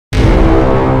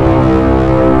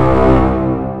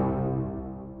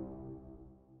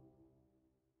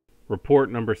Report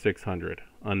number 600,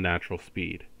 Unnatural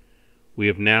Speed. We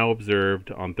have now observed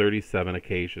on 37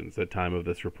 occasions at time of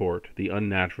this report the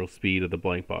unnatural speed of the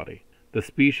blank body. The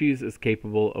species is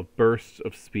capable of bursts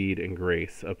of speed and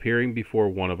grace, appearing before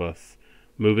one of us,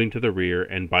 moving to the rear,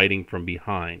 and biting from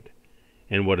behind,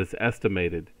 in what is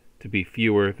estimated to be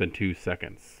fewer than 2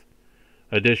 seconds.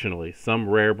 Additionally, some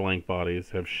rare blank bodies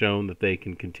have shown that they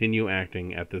can continue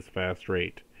acting at this fast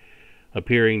rate,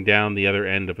 appearing down the other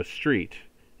end of a street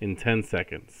in 10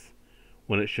 seconds,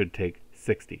 when it should take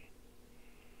 60.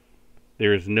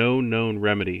 There is no known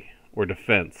remedy or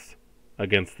defense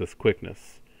against this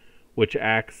quickness, which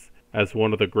acts as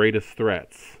one of the greatest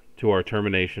threats to our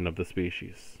termination of the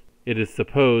species. It is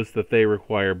supposed that they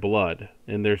require blood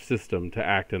in their system to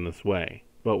act in this way,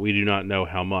 but we do not know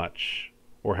how much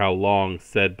or how long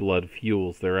said blood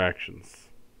fuels their actions.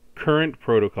 Current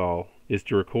protocol is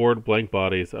to record blank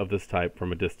bodies of this type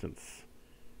from a distance.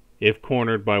 If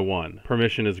cornered by one,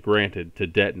 permission is granted to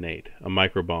detonate a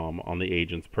microbomb on the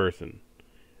agent's person,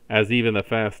 as even the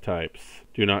fast types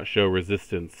do not show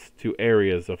resistance to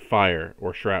areas of fire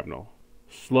or shrapnel.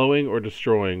 Slowing or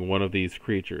destroying one of these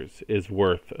creatures is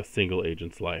worth a single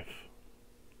agent's life.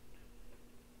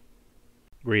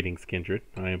 Greetings, kindred.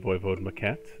 I am Voivode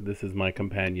Maquette. This is my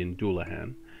companion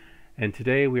Dullahan, and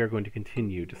today we are going to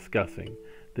continue discussing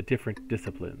the different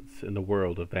disciplines in the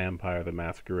world of Vampire the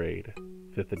Masquerade,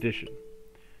 5th edition.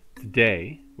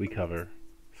 Today we cover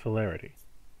Celerity.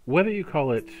 Whether you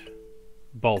call it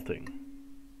bolting,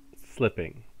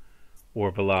 slipping,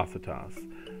 or velocitas,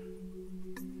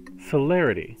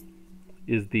 Celerity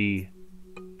is the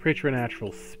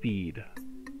preternatural speed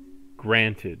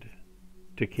granted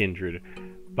to kindred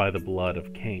by the blood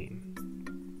of Cain.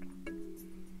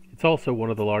 It's also one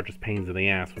of the largest pains in the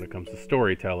ass when it comes to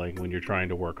storytelling when you're trying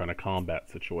to work on a combat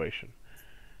situation.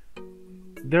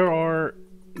 There are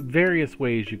various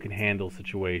ways you can handle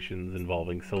situations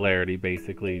involving celerity,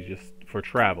 basically just for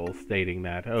travel, stating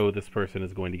that, oh, this person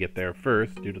is going to get there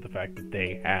first due to the fact that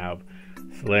they have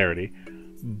celerity.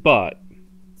 But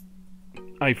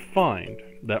I find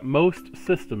that most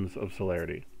systems of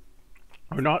celerity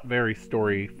are not very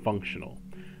story functional.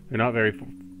 They're not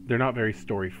very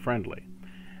story friendly.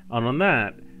 And on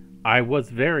that, I was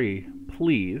very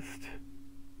pleased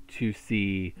to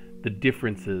see the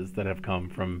differences that have come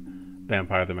from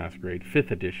Vampire the Masquerade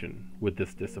 5th edition with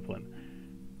this discipline,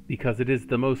 because it is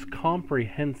the most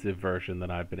comprehensive version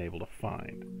that I've been able to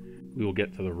find. We will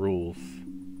get to the rules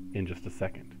in just a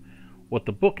second. What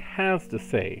the book has to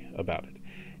say about it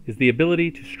is the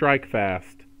ability to strike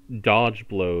fast, dodge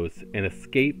blows, and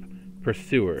escape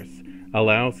pursuers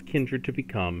allows kindred to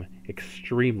become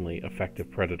extremely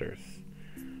effective predators.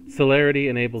 Celerity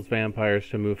enables vampires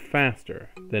to move faster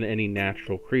than any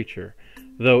natural creature,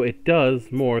 though it does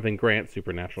more than grant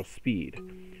supernatural speed,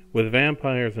 with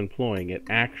vampires employing it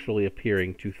actually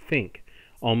appearing to think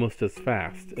almost as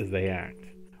fast as they act.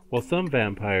 While some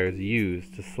vampires use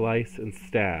to slice and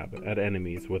stab at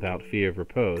enemies without fear of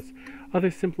repose,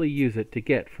 others simply use it to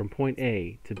get from point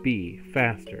A to B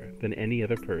faster than any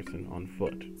other person on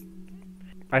foot.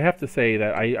 I have to say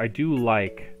that I do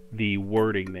like the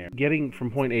wording there. Getting from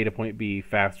point A to point B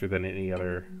faster than any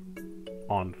other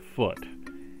on foot.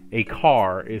 A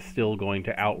car is still going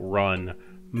to outrun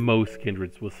most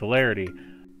kindreds with celerity.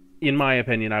 In my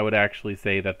opinion, I would actually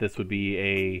say that this would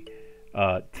be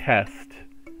a test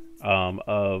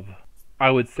of,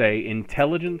 I would say,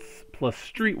 intelligence plus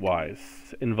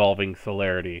streetwise involving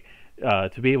celerity,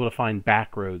 to be able to find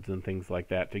back roads and things like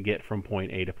that to get from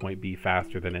point A to point B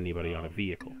faster than anybody on a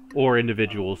vehicle, or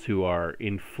individuals who are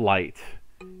in flight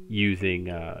using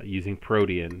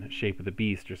Protean, Shape of the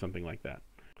Beast, or something like that.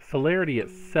 Celerity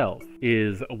itself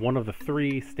is one of the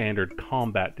 3 standard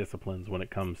combat disciplines when it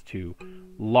comes to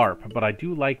LARP, but I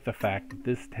do like the fact that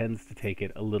this tends to take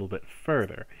it a little bit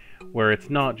further, where it's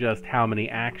not just how many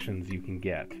actions you can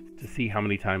get to see how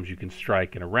many times you can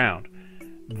strike in a round.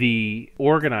 The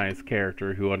organized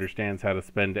character who understands how to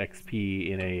spend XP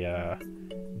in a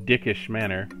dickish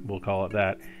manner, we'll call it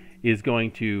that, is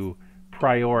going to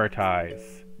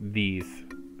prioritize these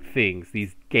things,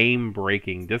 these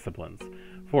game-breaking disciplines.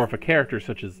 For if a character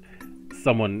such as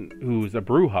someone who's a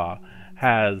Brujah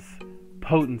has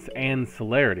potence and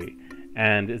celerity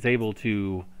and is able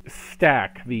to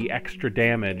stack the extra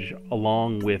damage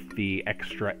along with the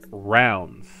extra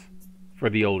rounds for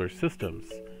the older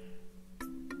systems,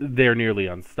 they're nearly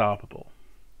unstoppable.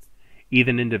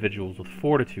 Even individuals with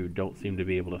fortitude don't seem to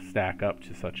be able to stack up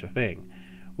to such a thing,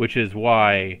 which is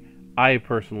why I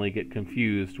personally get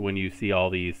confused when you see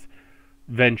all these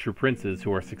venture princes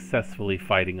who are successfully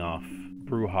fighting off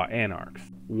Brujah anarchs.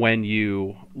 when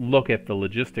you look at the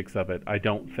logistics of it, I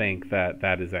don't think that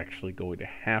that is actually going to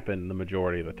happen the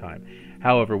majority of the time.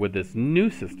 However, with this new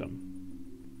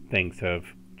system, things have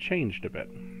changed a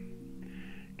bit.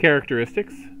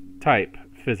 Characteristics: type,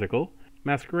 physical,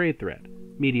 masquerade threat,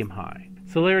 medium-high.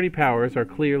 Celerity powers are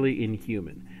clearly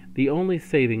inhuman, the only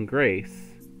saving grace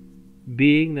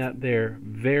being that they're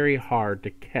very hard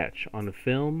to catch on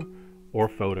film or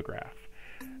photograph.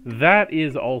 That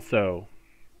is also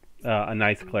a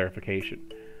nice clarification.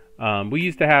 We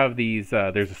used to have these,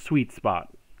 there's a sweet spot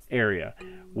area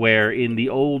where in the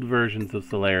old versions of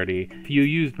Celerity, if you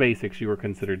used basics, you were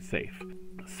considered safe.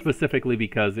 Specifically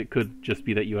because it could just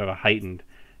be that you have a heightened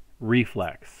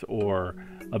reflex or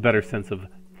a better sense of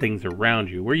things around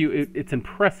you, where it's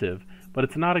impressive, but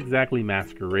it's not exactly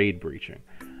masquerade breaching.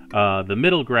 The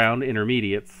middle ground,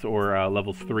 intermediates, or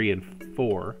levels 3 and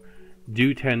 4,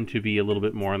 do tend to be a little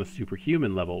bit more on the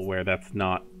superhuman level, where that's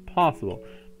not possible.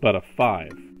 But a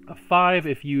 5. A 5,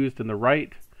 if used in the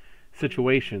right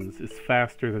situations, is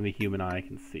faster than the human eye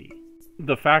can see.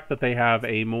 The fact that they have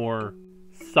a more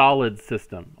solid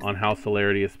system on how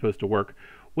Celerity is supposed to work,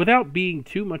 without being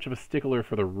too much of a stickler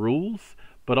for the rules,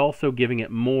 but also giving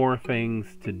it more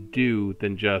things to do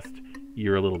than just,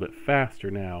 you're a little bit faster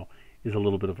now, is a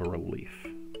little bit of a relief.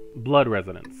 Blood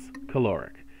resonance,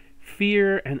 caloric.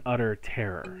 Fear and utter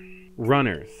terror.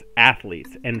 Runners,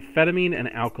 athletes, amphetamine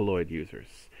and alkaloid users.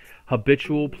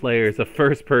 Habitual players of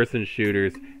first-person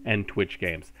shooters and Twitch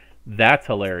games. That's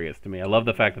hilarious to me. I love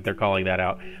the fact that they're calling that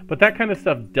out. But that kind of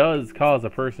stuff does cause a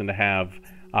person to have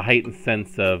a heightened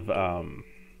sense of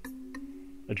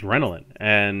adrenaline,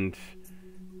 and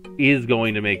is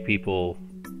going to make people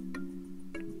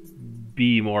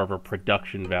be more of a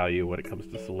production value when it comes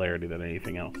to Celerity than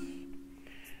anything else.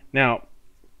 Now,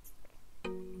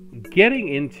 getting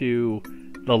into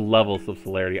the levels of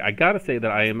Celerity, I gotta say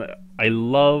that I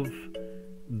love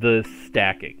the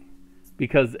stacking,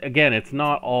 because again, it's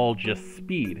not all just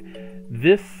speed.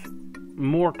 This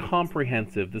more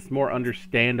comprehensive, this more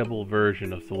understandable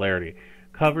version of Celerity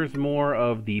covers more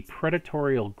of the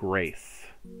predatory grace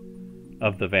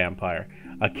of the vampire,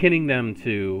 akinning them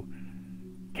to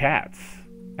cats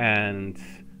and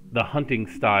the hunting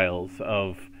styles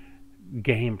of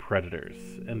game predators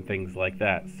and things like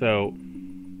that. So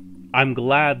I'm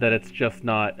glad that it's just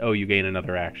not, oh, you gain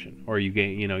another action, or you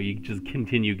gain, you just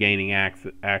continue gaining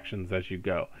actions as you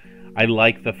go. I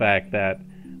like the fact that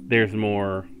there's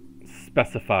more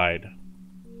specified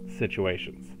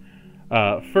situations.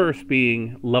 First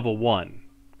being level 1,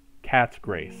 Cat's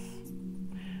Grace.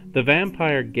 The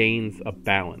vampire gains a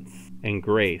balance and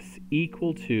grace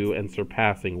equal to and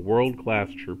surpassing world-class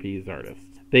trapeze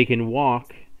artists. They can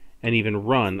walk and even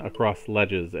run across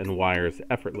ledges and wires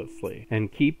effortlessly,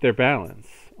 and keep their balance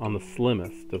on the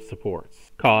slimmest of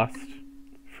supports. Cost: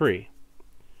 free.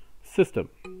 System: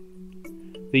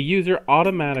 the user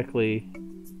automatically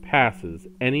passes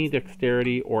any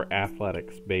dexterity or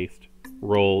athletics-based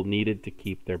roll needed to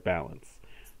keep their balance.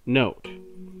 Note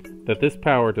that this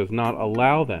power does not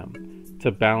allow them to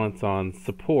balance on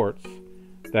supports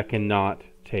that cannot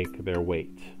take their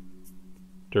weight.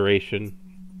 Duration: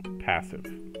 passive.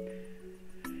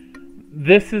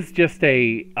 This is just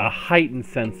a heightened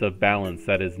sense of balance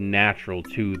that is natural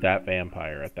to that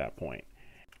vampire at that point.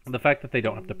 The fact that they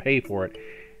don't have to pay for it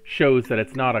shows that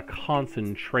it's not a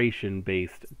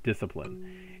concentration-based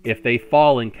discipline. If they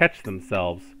fall and catch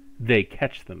themselves, they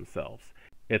catch themselves.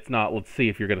 It's not, let's see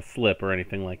if you're going to slip or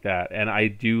anything like that, and I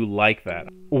do like that.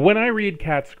 When I read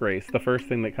Cat's Grace, the first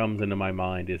thing that comes into my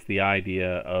mind is the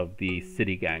idea of the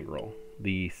city gangrel,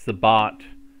 the Sabbat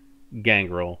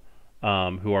gangrel,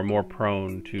 who are more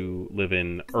prone to live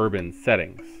in urban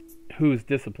settings, whose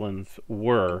disciplines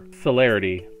were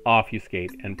Celerity,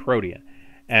 Obfuscate, and Protean.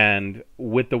 And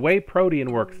with the way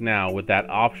Protean works now, with that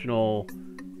optional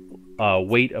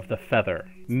weight of the feather,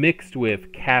 mixed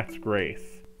with Cat's Grace,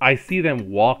 I see them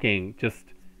walking, just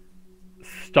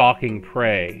stalking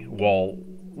prey while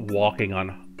walking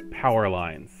on power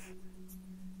lines,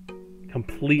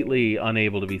 completely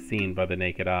unable to be seen by the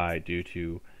naked eye due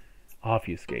to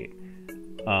Obfuscate.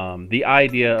 The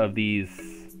idea of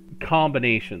these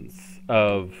combinations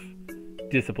of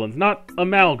disciplines, not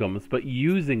amalgams, but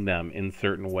using them in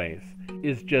certain ways,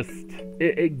 is just,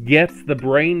 it gets the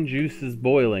brain juices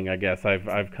boiling, I guess.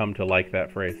 I've come to like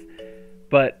that phrase.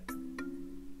 But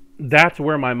that's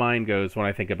where my mind goes when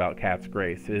I think about Cat's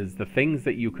Grace, is the things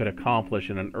that you could accomplish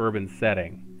in an urban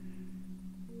setting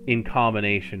in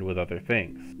combination with other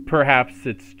things. Perhaps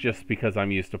it's just because I'm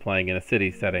used to playing in a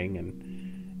city setting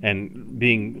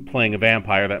and playing a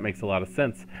vampire, that makes a lot of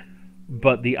sense.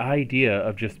 But the idea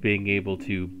of just being able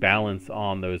to balance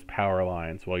on those power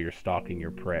lines while you're stalking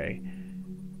your prey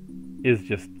is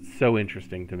just so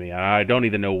interesting to me. I don't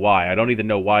even know why. I don't even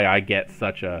know why I get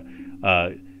such a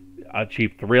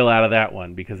cheap thrill out of that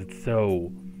one, because it's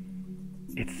so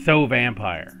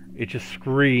vampire. It just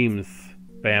screams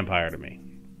vampire to me.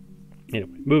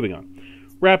 Anyway, moving on.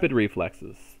 Rapid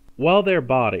reflexes. While their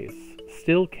bodies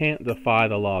still can't defy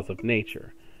the laws of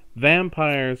nature,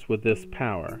 vampires with this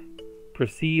power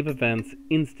perceive events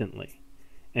instantly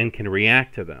and can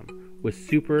react to them with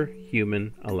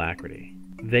superhuman alacrity.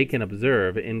 They can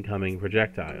observe incoming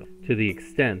projectiles to the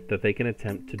extent that they can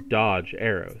attempt to dodge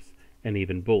arrows and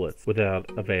even bullets without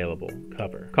available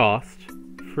cover. Cost: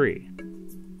 free.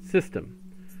 System: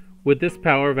 with this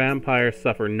power, vampires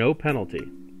suffer no penalty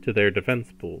to their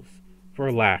defense pools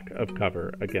for lack of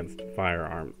cover against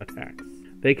firearm attacks.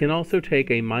 They can also take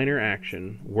a minor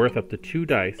action worth up to 2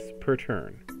 dice per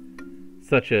turn,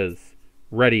 such as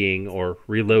readying or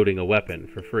reloading a weapon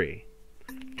for free.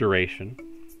 Duration: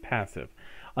 passive.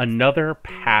 Another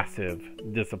passive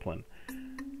discipline.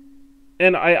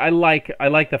 And I like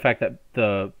the fact that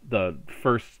the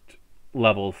first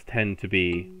levels tend to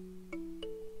be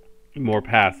more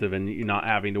passive and you're not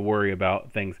having to worry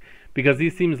about things, because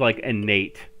these seems like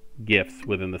innate gifts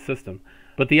within the system.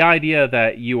 But the idea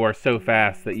that you are so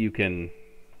fast that you can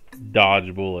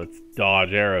dodge bullets,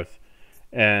 dodge arrows,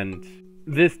 and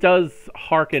this does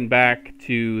harken back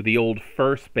to the old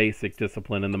first basic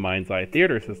discipline in the Mind's Eye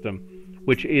Theater system,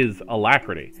 which is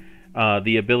alacrity,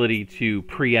 the ability to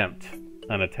preempt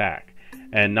an attack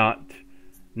and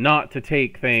not to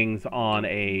take things on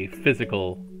a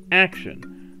physical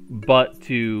action, but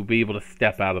to be able to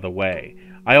step out of the way.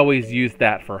 I always used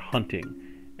that for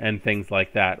hunting and things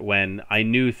like that. When I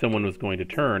knew someone was going to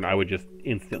turn, I would just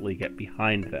instantly get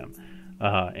behind them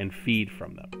and feed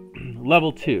from them.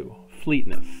 Level 2,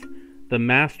 fleetness. The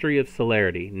mastery of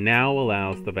celerity now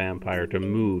allows the vampire to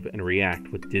move and react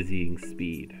with dizzying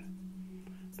speed.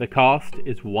 The cost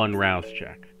is 1 rouse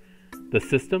check. The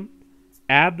system: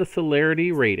 add the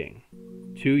celerity rating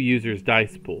to user's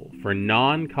dice pool for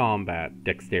non-combat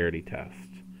dexterity test.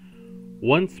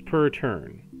 Once per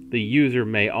turn, the user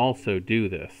may also do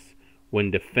this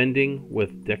when defending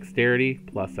with dexterity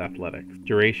plus athletics.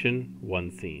 Duration: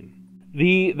 1 scene.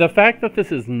 The fact that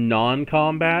this is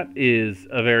non-combat is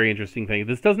a very interesting thing.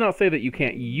 This does not say that you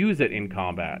can't use it in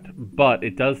combat, but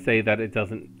it does say that it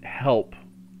doesn't help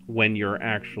when you're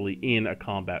actually in a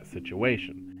combat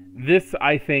situation. This,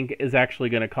 I think, is actually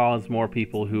going to cause more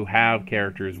people who have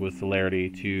characters with celerity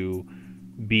to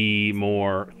be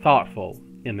more thoughtful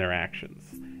in their actions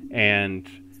and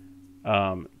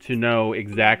to know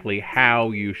exactly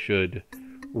how you should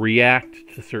react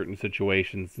to certain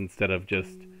situations instead of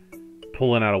just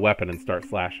pulling out a weapon and start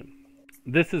slashing.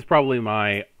 This is probably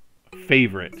my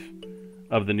favorite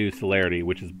of the new celerity,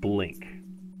 which is blink.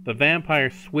 The vampire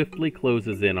swiftly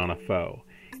closes in on a foe,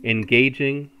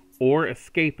 engaging or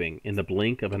escaping in the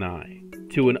blink of an eye.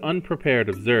 To an unprepared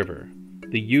observer,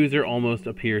 the user almost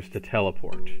appears to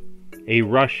teleport, a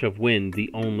rush of wind the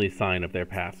only sign of their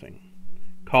passing.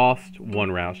 Cost: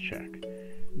 1 rouse check.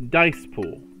 Dice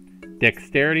pool: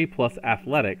 dexterity plus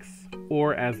athletics,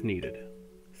 or as needed.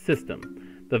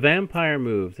 System: the vampire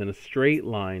moves in a straight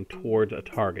line towards a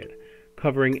target,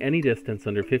 covering any distance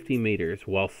under 50 meters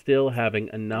while still having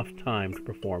enough time to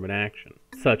perform an action,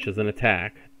 such as an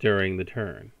attack, during the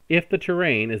turn. If the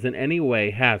terrain is in any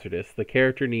way hazardous, the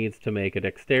character needs to make a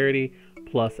dexterity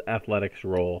plus athletics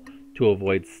roll to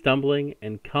avoid stumbling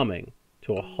and coming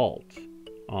to a halt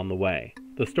on the way.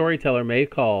 The storyteller may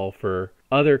call for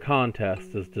other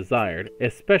contests as desired,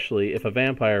 especially if a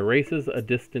vampire races a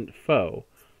distant foe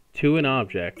to an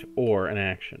object or an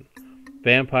action.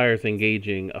 Vampires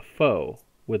engaging a foe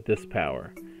with this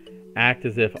power act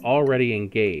as if already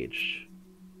engaged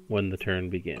when the turn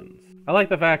begins. I like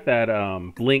the fact that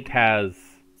Blink has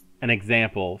an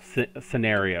example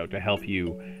scenario to help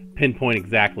you pinpoint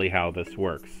exactly how this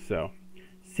works. So,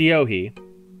 Siohi,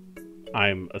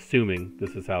 I'm assuming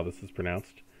this is how this is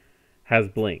pronounced, has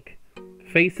Blink.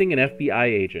 Facing an FBI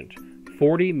agent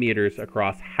 40 meters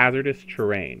across hazardous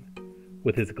terrain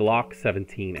with his Glock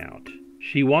 17 out.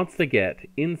 She wants to get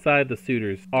inside the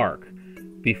suitor's arc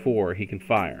before he can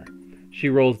fire. She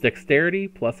rolls dexterity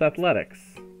plus athletics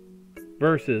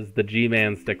versus the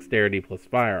G-Man's dexterity plus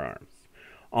firearms.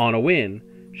 On a win,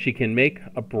 she can make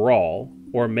a brawl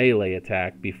or melee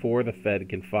attack before the Fed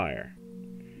can fire.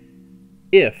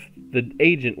 If the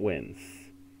agent wins,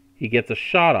 he gets a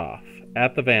shot off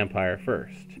at the vampire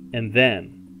first, and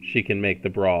then she can make the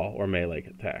brawl or melee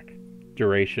attack.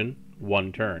 Duration: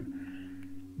 1 turn.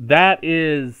 That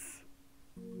is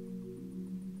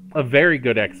a very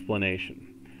good explanation.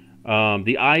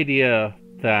 The idea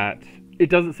that it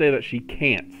doesn't say that she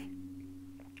can't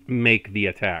make the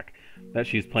attack that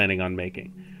she's planning on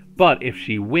making. But if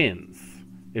she wins,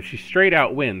 if she straight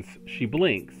out wins, she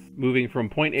blinks, moving from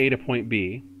point A to point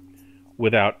B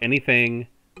without anything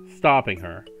stopping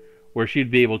her, where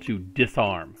she'd be able to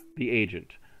disarm the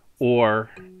agent. Or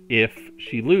if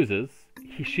she loses,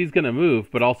 she's going to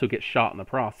move but also get shot in the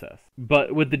process.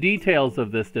 But with the details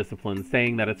of this discipline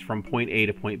saying that it's from point A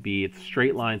to point B, it's a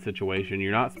straight line situation,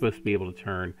 you're not supposed to be able to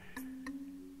turn,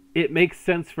 it makes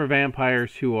sense for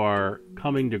vampires who are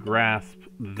coming to grasp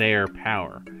their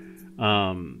power.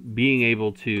 Being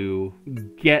able to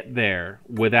get there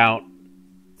without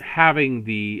having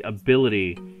the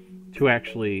ability to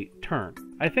actually turn.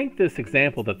 I think this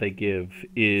example that they give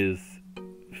is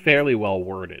fairly well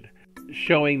worded,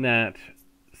 showing that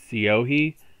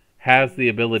Siohi has the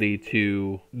ability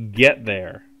to get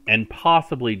there and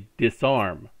possibly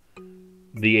disarm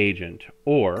the agent,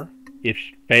 or, if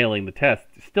failing the test,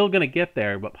 still going to get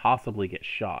there but possibly get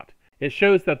shot. It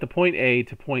shows that the point A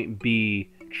to point B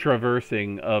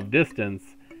traversing of distance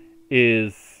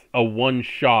is a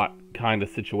one-shot kind of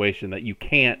situation, that you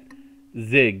can't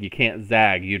zig, you can't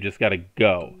zag, you just got to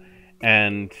go.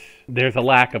 And there's a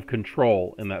lack of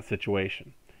control in that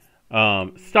situation.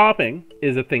 Stopping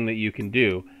is a thing that you can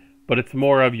do, but it's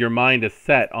more of your mind is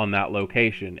set on that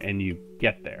location and you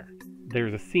get there.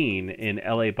 There's a scene in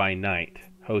LA by Night,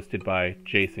 hosted by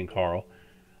Jason Carl,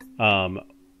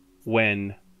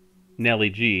 when Nellie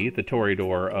G, the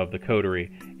Toreador of the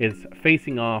Coterie, is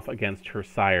facing off against her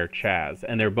sire Chaz,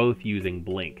 and they're both using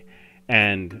Blink.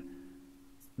 And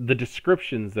the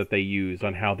descriptions that they use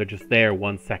on how they're just there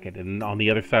 1 second and on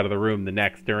the other side of the room the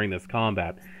next during this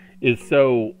combat is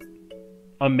so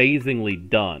amazingly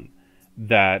done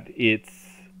that it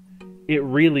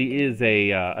really is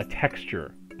a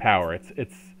texture power.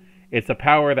 It's a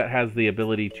power that has the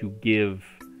ability to give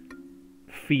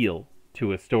feel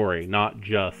to a story, not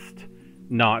just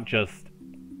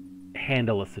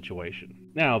handle a situation.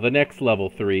 Now, the next level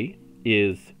 3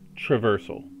 is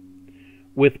traversal.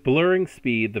 With blurring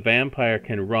speed, the vampire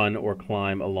can run or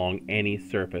climb along any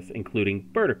surface, including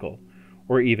vertical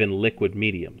or even liquid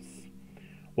mediums.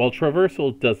 While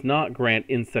traversal does not grant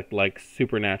insect-like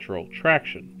supernatural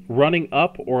traction, running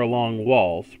up or along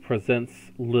walls presents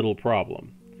little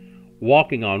problem.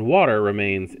 Walking on water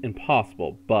remains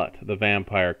impossible, but the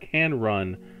vampire can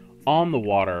run on the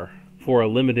water for a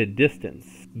limited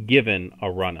distance, given a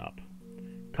run-up.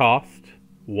 Cost,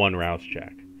 1 rouse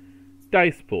check.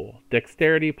 Dice pool,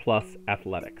 dexterity plus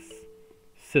athletics.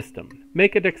 System,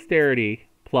 make a dexterity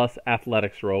plus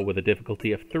athletics roll with a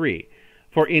difficulty of 3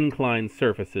 for inclined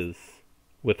surfaces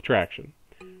with traction.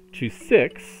 To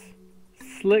 6,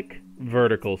 slick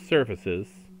vertical surfaces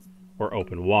or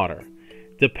open water.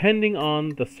 Depending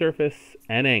on the surface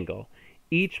and angle,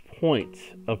 each point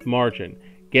of margin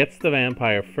gets the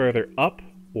vampire further up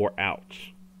or out.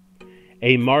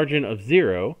 A margin of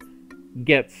 0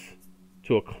 gets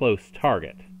to a close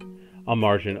target, a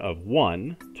margin of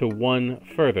 1 to 1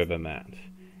 further than that,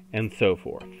 and so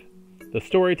forth. The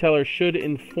storyteller should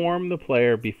inform the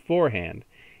player beforehand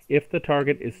if the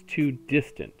target is too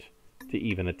distant to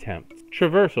even attempt.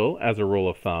 Traversal, as a rule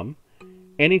of thumb,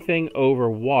 anything over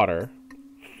water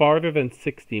farther than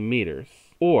 60 meters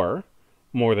or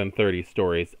more than 30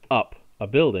 stories up a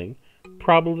building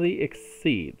probably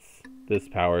exceeds this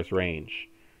power's range.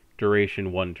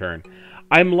 Duration 1 turn.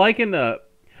 I'm liking I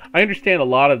understand a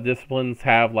lot of disciplines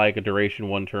have like a duration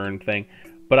 1 turn thing,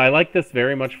 but I like this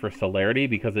very much for Celerity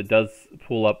because it does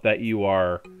pull up that you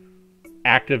are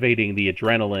activating the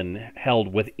adrenaline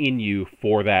held within you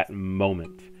for that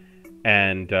moment.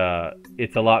 And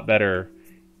it's a lot better,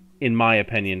 in my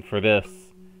opinion, for this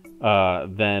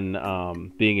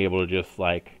than being able to just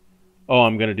like, oh,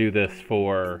 I'm going to do this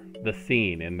for the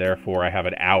scene, and therefore I have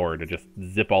an hour to just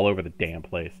zip all over the damn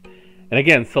place. And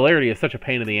again, Celerity is such a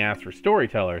pain in the ass for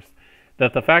storytellers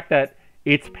that the fact that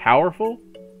it's powerful,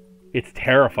 it's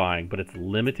terrifying, but it's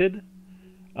limited,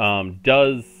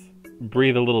 does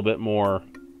breathe a little bit more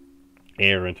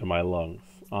air into my lungs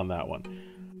on that one.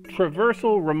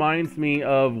 Traversal reminds me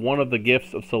of one of the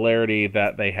gifts of Celerity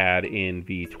that they had in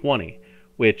V20,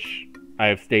 which I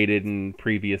have stated in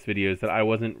previous videos that I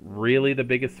wasn't really the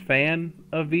biggest fan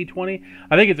of V20.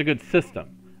 I think it's a good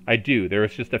system. I do. There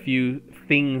was just a few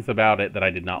things about it that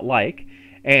I did not like,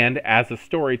 and as a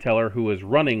storyteller who was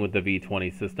running with the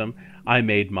V20 system, I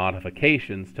made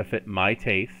modifications to fit my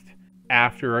taste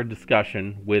after a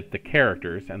discussion with the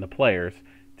characters and the players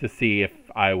to see if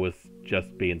I was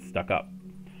just being stuck up.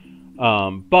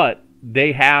 But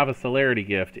they have a celerity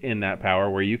gift in that power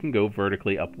where you can go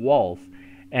vertically up walls,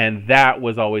 and that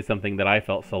was always something that I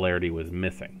felt celerity was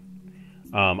missing.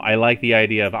 I like the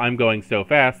idea of I'm going so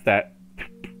fast that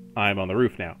I'm on the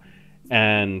roof now,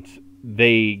 and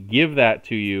they give that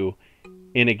to you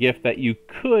in a gift that you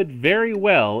could very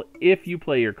well, if you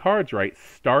play your cards right,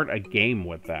 start a game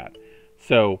with that.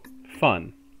 So,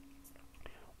 fun.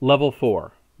 Level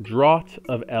 4, Draught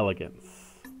of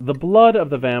Elegance. The blood of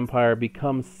the vampire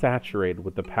becomes saturated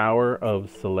with the power of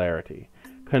celerity,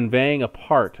 conveying a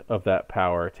part of that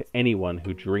power to anyone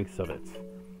who drinks of it.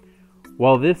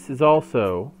 While this is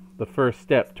also the first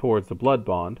step towards the blood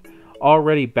bond,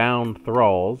 already bound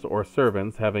thralls or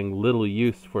servants having little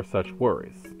use for such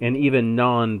worries, and even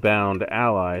non-bound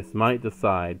allies might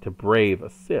decide to brave a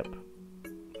sip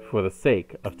for the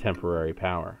sake of temporary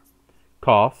power.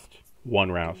 Cost,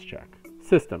 1 rouse check.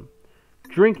 System,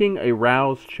 drinking a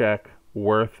rouse check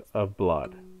worth of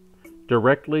blood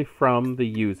directly from the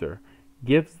user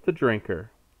gives the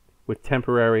drinker with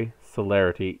temporary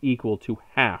celerity equal to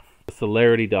half the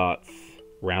celerity dots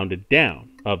rounded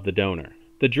down of the donor.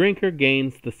 The drinker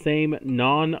gains the same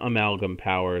non-amalgam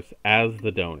powers as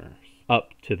the donors up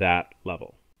to that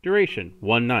level. Duration,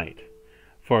 1 night.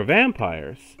 For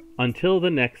vampires, until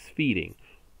the next feeding,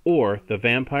 or the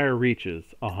vampire reaches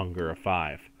a hunger of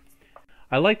 5.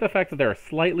 I like the fact that there are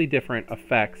slightly different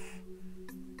effects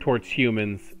towards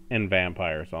humans and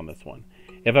vampires on this one.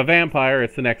 If a vampire,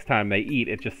 it's the next time they eat,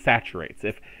 it just saturates.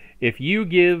 If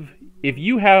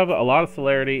you have a lot of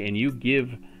celerity and you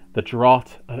give the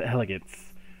Draught of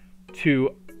Elegance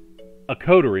to a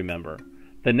coterie member,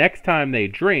 the next time they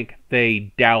drink,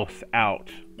 they douse out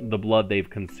the blood they've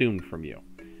consumed from you.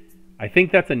 I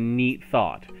think that's a neat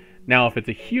thought. Now, if it's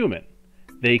a human,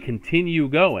 they continue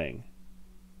going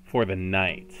for the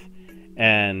night.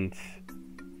 And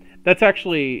that's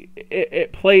actually,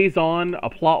 it plays on a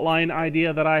plotline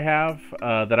idea that I have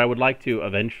that I would like to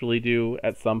eventually do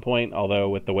at some point, although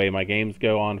with the way my games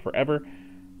go on forever,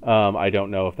 I don't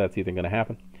know if that's even going to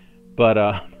happen.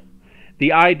 But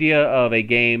the idea of a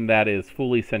game that is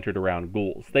fully centered around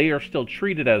ghouls. They are still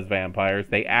treated as vampires,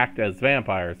 they act as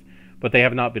vampires, but they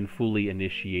have not been fully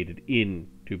initiated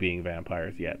into being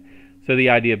vampires yet. So the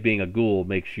idea of being a ghoul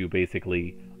makes you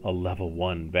basically a level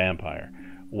 1 vampire,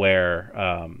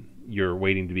 where you're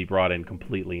waiting to be brought in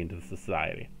completely into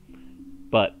society.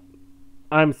 But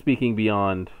I'm speaking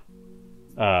beyond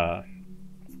the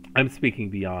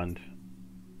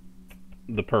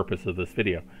purpose of this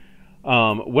video.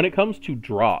 When it comes to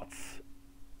draughts,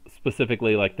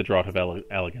 specifically like the Draught of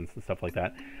Elegance and stuff like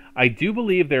that, I do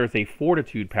believe there's a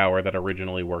fortitude power that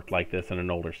originally worked like this in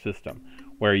an older system,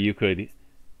 where you could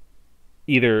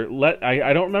either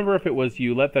I don't remember if it was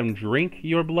you let them drink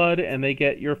your blood and they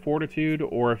get your fortitude,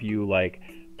 or if you like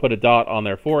put a dot on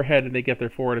their forehead and they get their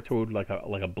fortitude, like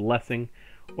a blessing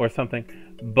or something.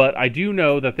 But I do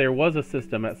know that there was a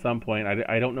system at some point,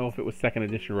 I don't know if it was 2nd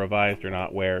edition revised or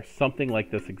not, where something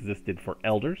like this existed for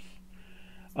elders.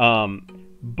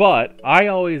 But I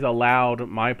always allowed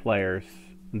my players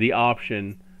the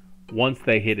option, once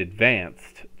they hit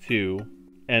advanced, to,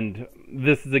 and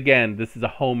this is a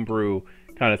homebrew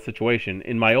kind of situation.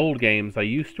 In my old games, I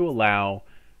used to allow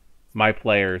my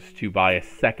players to buy a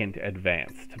 2nd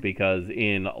advanced, because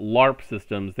in LARP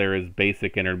systems there is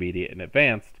basic, intermediate, and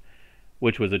advanced,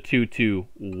 which was a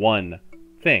 2-2-1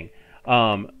 thing.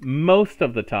 Most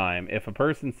of the time, if a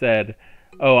person said,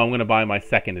 oh, I'm going to buy my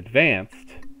 2nd advanced,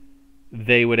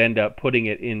 they would end up putting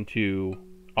it into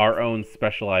our own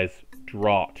specialized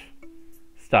draught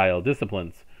style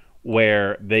disciplines,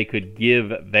 where they could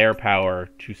give their power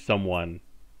to someone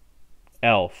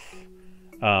else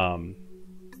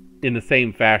in the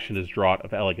same fashion as Draught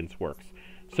of Elegance works.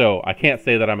 So I can't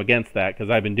say that I'm against that, because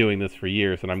I've been doing this for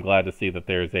years, and I'm glad to see that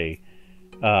there's a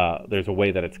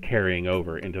way that it's carrying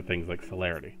over into things like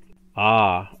celerity.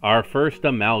 Our first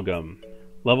amalgam.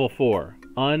 Level 4,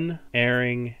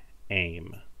 Unerring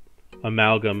Aim.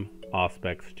 Amalgam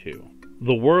Auspex 2.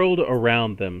 The world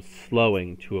around them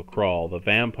slowing to a crawl, the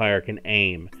vampire can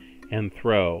aim and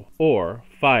throw or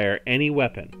fire any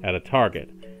weapon at a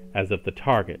target as if the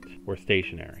target were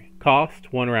stationary.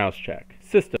 Cost, 1 rouse check.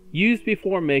 System, used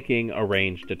before making a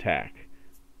ranged attack.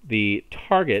 The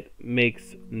target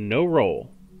makes no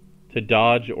roll to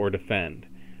dodge or defend,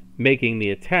 making the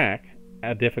attack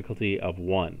a difficulty of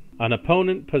 1. An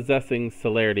opponent possessing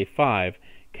celerity 5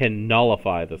 can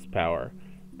nullify this power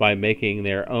by making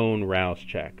their own rouse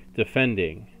check,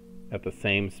 defending at the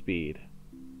same speed.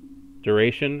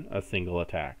 Duration, a single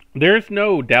attack. There's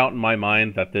no doubt in my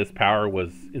mind that this power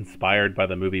was inspired by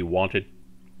the movie Wanted,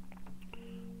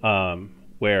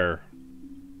 where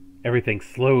everything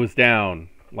slows down,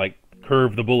 like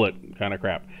curve the bullet kind of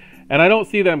crap. And I don't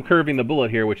see them curving the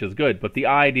bullet here, which is good, but the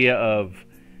idea of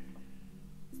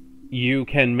you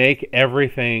can make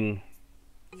everything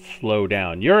slow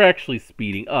down. You're actually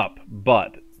speeding up,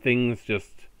 but things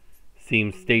just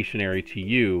seem stationary to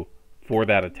you for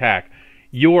that attack.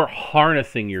 You're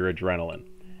harnessing your adrenaline.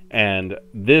 And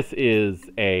this is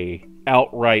a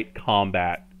outright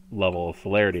combat level of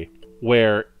Celerity,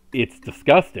 where it's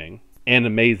disgusting and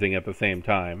amazing at the same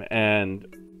time. And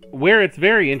where it's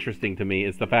very interesting to me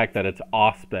is the fact that it's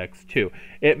Auspex 2.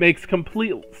 It makes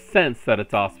complete sense that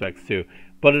it's Auspex 2,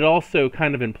 but it also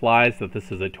kind of implies that this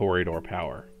is a Toreador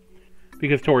power,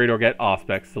 because Toreador get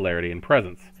Auspex, Celerity, and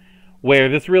Presence, where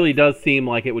this really does seem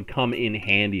like it would come in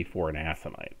handy for an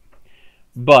Asimite.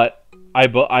 But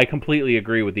I completely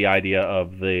agree with the idea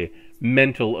of the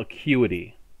mental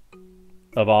acuity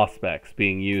of Auspex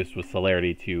being used with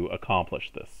Celerity to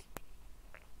accomplish this.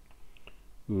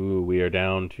 Ooh, we are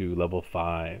down to level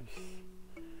 5s.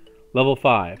 Level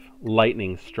 5,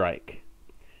 Lightning Strike.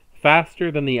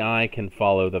 Faster than the eye can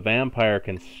follow, the vampire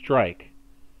can strike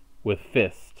with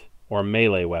fist or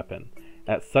melee weapon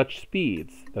at such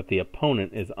speeds that the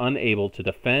opponent is unable to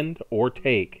defend or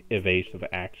take evasive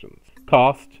actions.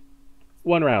 Cost,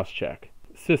 1 rouse check.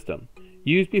 System,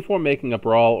 used before making a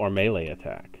brawl or melee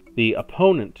attack. The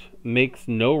opponent makes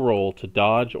no roll to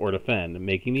dodge or defend,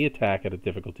 making the attack at a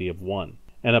difficulty of 1.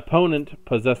 An opponent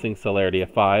possessing Celerity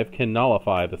of 5 can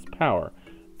nullify this power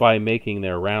by making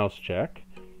their rouse check,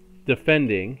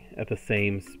 defending at the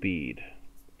same speed.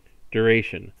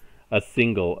 Duration, a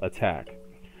single attack.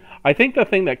 I think the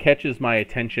thing that catches my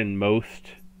attention most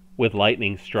with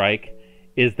Lightning Strike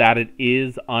is that it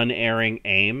is unerring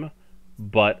aim,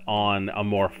 but on a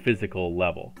more physical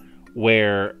level,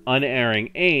 where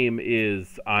unerring aim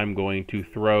is I'm going to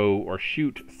throw or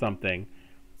shoot something.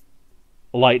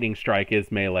 Lightning Strike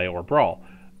is melee or brawl.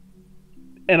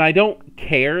 And I don't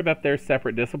care that they're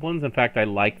separate disciplines. In fact, I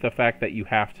like the fact that you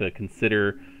have to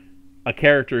consider a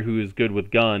character who is good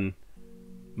with gun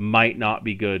might not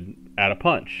be good at a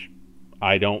punch.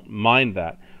 I don't mind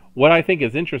that. What I think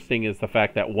is interesting is the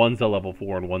fact that one's a level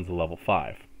 4 and one's a level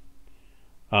 5.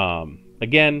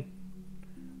 Again,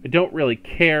 I don't really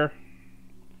care,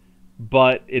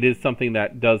 but it is something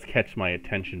that does catch my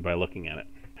attention by looking at it.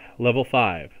 Level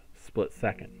 5, Split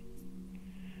Second.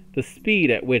 The speed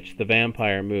at which the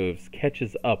vampire moves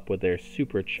catches up with their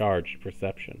supercharged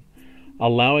perception,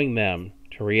 allowing them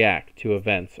to react to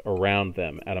events around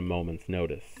them at a moment's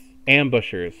notice.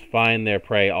 Ambushers find their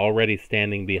prey already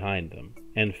standing behind them,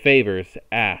 and favors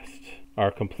asked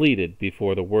are completed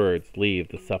before the words leave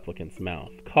the supplicant's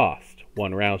mouth. Cost,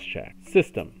 1 rouse check.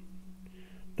 System,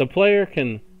 the player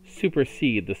can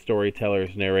supersede the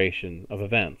storyteller's narration of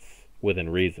events within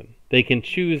reason. They can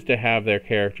choose to have their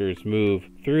characters move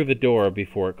through the door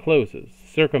before it closes,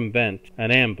 circumvent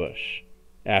an ambush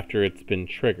after it's been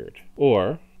triggered,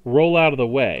 or roll out of the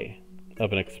way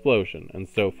of an explosion, and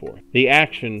so forth. The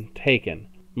action taken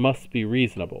must be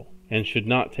reasonable and should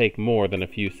not take more than a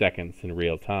few seconds in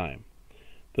real time.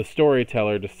 The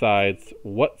storyteller decides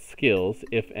what skills,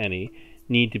 if any,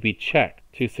 need to be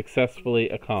checked to successfully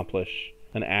accomplish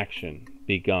an action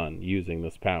begun using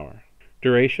this power.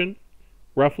 Duration,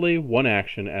 roughly 1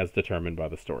 action as determined by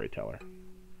the storyteller.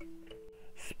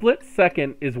 Split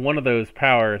Second is one of those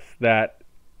powers that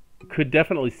could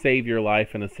definitely save your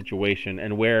life in a situation,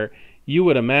 and where you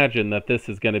would imagine that this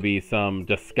is going to be some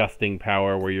disgusting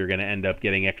power where you're going to end up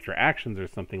getting extra actions or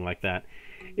something like that.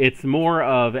 It's more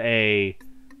of a,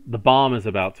 the bomb is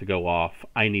about to go off,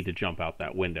 I need to jump out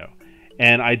that window.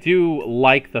 And I do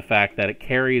like the fact that it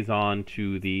carries on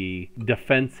to the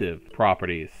defensive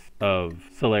properties of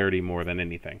Celerity more than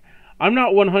anything. I'm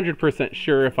not 100%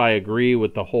 sure if I agree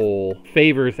with the whole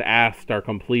favors asked are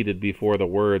completed before the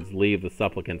words leave the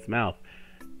supplicant's mouth.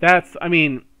 That's, I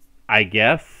mean, I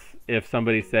guess if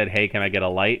somebody said, hey, can I get a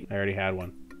light? I already had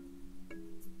one.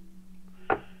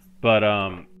 But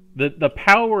the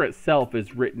power itself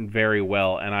is written very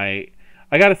well, and I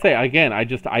gotta say, again,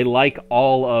 I like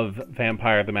all of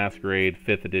Vampire the Masquerade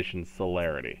 5th edition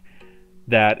Celerity.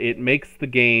 That it makes the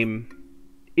game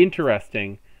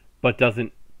interesting, but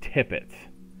doesn't tip it.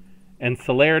 And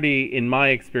Celerity, in my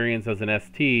experience as an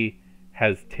ST,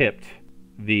 has tipped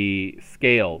the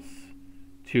scales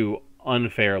to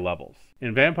unfair levels.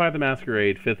 In Vampire the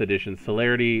Masquerade 5th edition,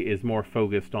 Celerity is more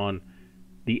focused on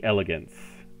the elegance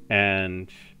and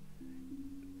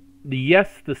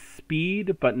the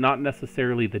speed, but not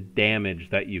necessarily the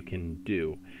damage that you can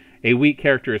do. A weak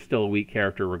character is still a weak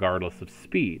character regardless of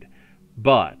speed,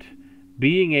 but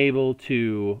being able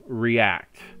to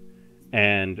react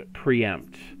and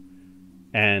preempt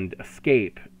and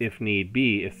escape, if need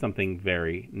be, is something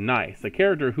very nice. A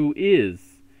character who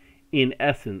is, in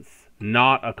essence,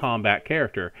 not a combat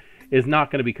character is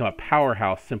not going to become a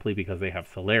powerhouse simply because they have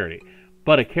celerity.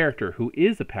 But a character who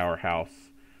is a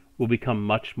powerhouse will become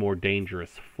much more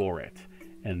dangerous for it.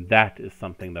 And that is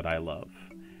something that I love.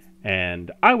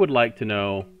 And I would like to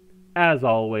know, as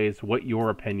always, what your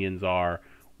opinions are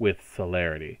with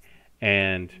celerity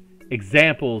and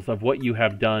examples of what you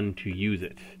have done to use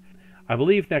it. I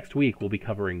believe next week we'll be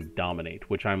covering Dominate,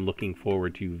 which I'm looking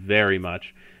forward to very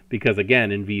much, because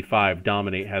again, in V5,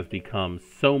 Dominate has become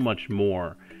so much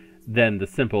more than the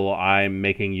simple I'm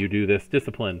making you do this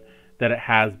discipline that it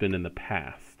has been in the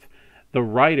past. The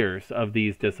writers of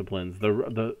these disciplines,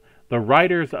 the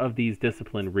writers of these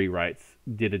discipline rewrites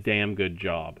did a damn good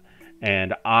job,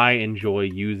 and I enjoy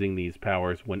using these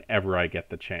powers whenever I get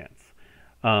the chance.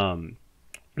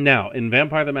 Now, in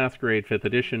Vampire the Masquerade 5th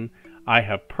Edition, I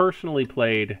have personally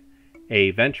played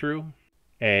a Ventru,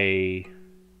 a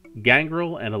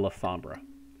Gangrel, and a Lasombra.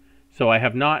 So I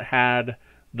have not had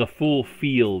the full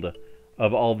field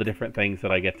of all the different things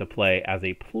that I get to play as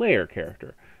a player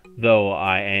character, though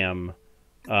I am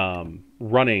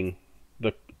running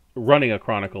a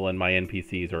Chronicle, and my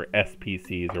NPCs, or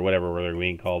SPCs, or whatever they're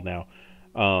being called now,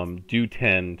 do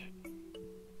tend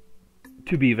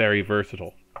to be very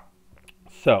versatile.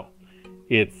 So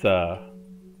it's a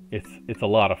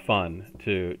lot of fun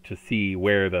to see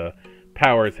where the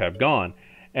powers have gone.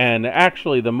 And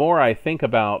actually, the more I think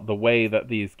about the way that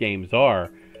these games are,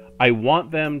 I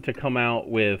want them to come out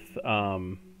with...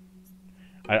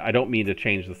 I don't mean to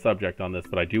change the subject on this,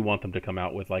 but I do want them to come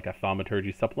out with like a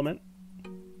thaumaturgy supplement.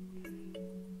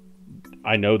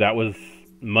 I know that was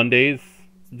Monday's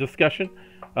discussion,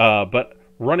 but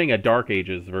running a Dark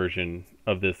Ages version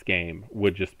of this game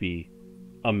would just be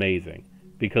amazing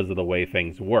because of the way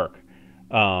things work.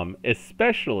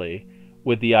 Especially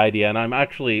with the idea,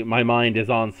 and my mind is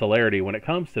on celerity when it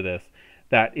comes to this,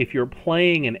 that if you're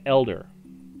playing an Elder,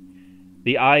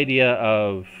 the idea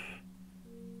of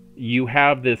you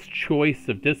have this choice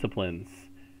of disciplines,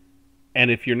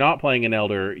 and if you're not playing an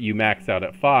Elder, you max out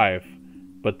at 5,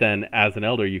 but then as an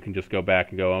Elder, you can just go back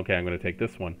and go, okay, I'm going to take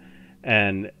this one,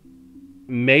 and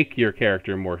make your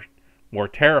character more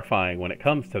terrifying when it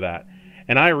comes to that.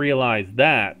 And I realized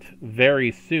that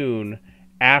very soon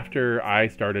after I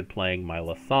started playing my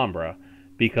Lasombra,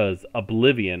 because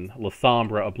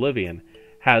Lasombra Oblivion,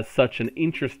 has such an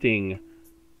interesting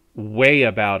way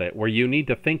about it, where you need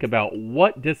to think about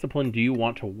what discipline do you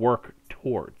want to work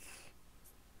towards,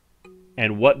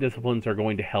 and what disciplines are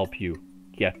going to help you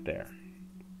get there.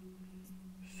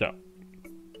 So,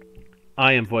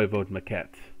 I am Voivode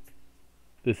Maquette.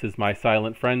 This is my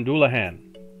silent friend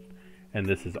Dullahan, and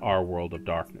this is our World of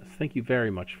Darkness. Thank you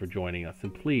very much for joining us,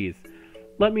 and please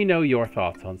let me know your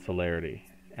thoughts on celerity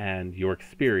and your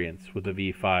experience with the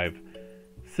V5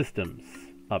 systems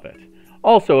of it.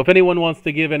 Also, if anyone wants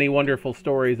to give any wonderful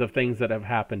stories of things that have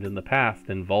happened in the past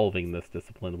involving this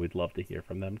discipline, we'd love to hear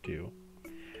from them too.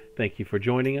 Thank you for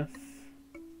joining us.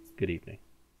 Good evening.